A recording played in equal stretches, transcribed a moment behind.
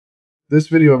This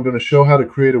video I'm going to show how to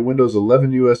create a Windows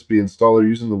 11 USB installer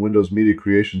using the Windows Media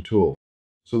Creation tool.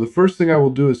 So the first thing I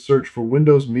will do is search for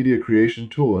Windows Media Creation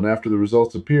tool, and after the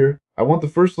results appear, I want the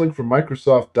first link from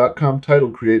Microsoft.com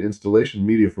titled Create Installation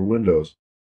Media for Windows.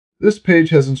 This page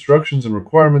has instructions and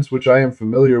requirements which I am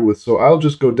familiar with, so I'll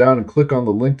just go down and click on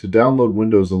the link to download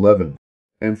Windows 11.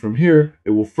 And from here,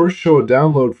 it will first show a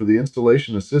download for the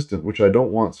installation assistant, which I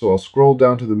don't want, so I'll scroll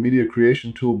down to the Media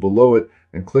Creation tool below it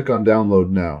and click on Download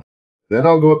Now. Then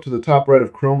I'll go up to the top right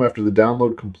of Chrome after the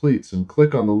download completes and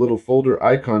click on the little folder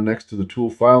icon next to the tool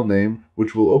file name,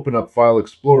 which will open up File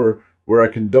Explorer, where I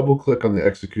can double-click on the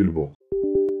executable.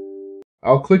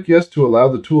 I'll click Yes to allow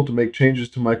the tool to make changes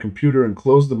to my computer and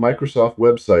close the Microsoft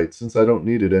website since I don't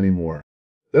need it anymore.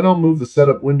 Then I'll move the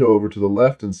setup window over to the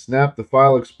left and snap the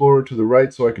File Explorer to the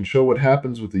right so I can show what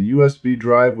happens with the USB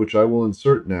drive, which I will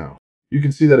insert now. You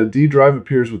can see that a D drive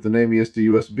appears with the name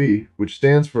ESD-USB, which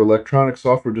stands for Electronic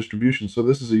Software Distribution, so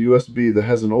this is a USB that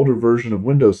has an older version of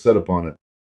Windows set up on it.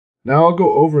 Now I'll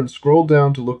go over and scroll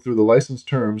down to look through the license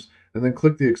terms, and then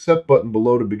click the Accept button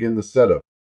below to begin the setup.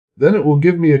 Then it will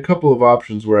give me a couple of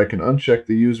options where I can uncheck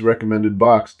the Use Recommended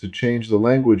box to change the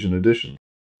language in addition.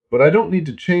 But I don't need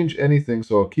to change anything,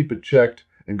 so I'll keep it checked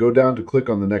and go down to click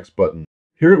on the Next button.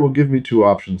 Here it will give me two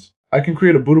options. I can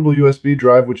create a bootable USB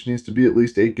drive which needs to be at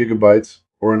least 8 GB,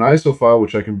 or an ISO file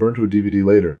which I can burn to a DVD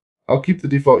later. I'll keep the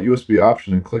default USB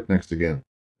option and click Next again.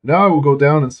 Now I will go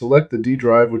down and select the D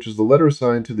drive, which is the letter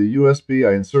assigned to the USB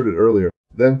I inserted earlier.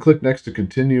 Then click Next to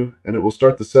continue, and it will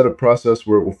start the setup process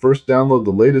where it will first download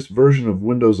the latest version of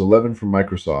Windows 11 from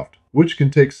Microsoft, which can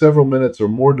take several minutes or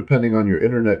more depending on your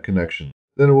internet connection.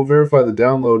 Then it will verify the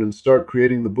download and start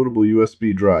creating the bootable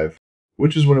USB drive,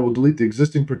 which is when it will delete the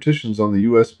existing partitions on the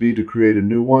USB to create a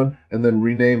new one, and then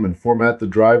rename and format the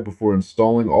drive before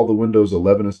installing all the Windows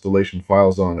 11 installation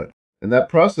files on it. And that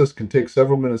process can take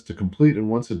several minutes to complete, and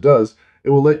once it does, it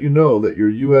will let you know that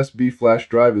your USB flash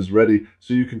drive is ready,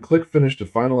 so you can click Finish to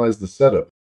finalize the setup.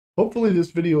 Hopefully this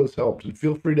video has helped, and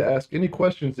feel free to ask any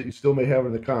questions that you still may have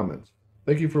in the comments.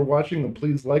 Thank you for watching, and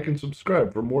please like and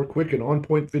subscribe for more quick and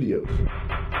on-point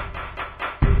videos.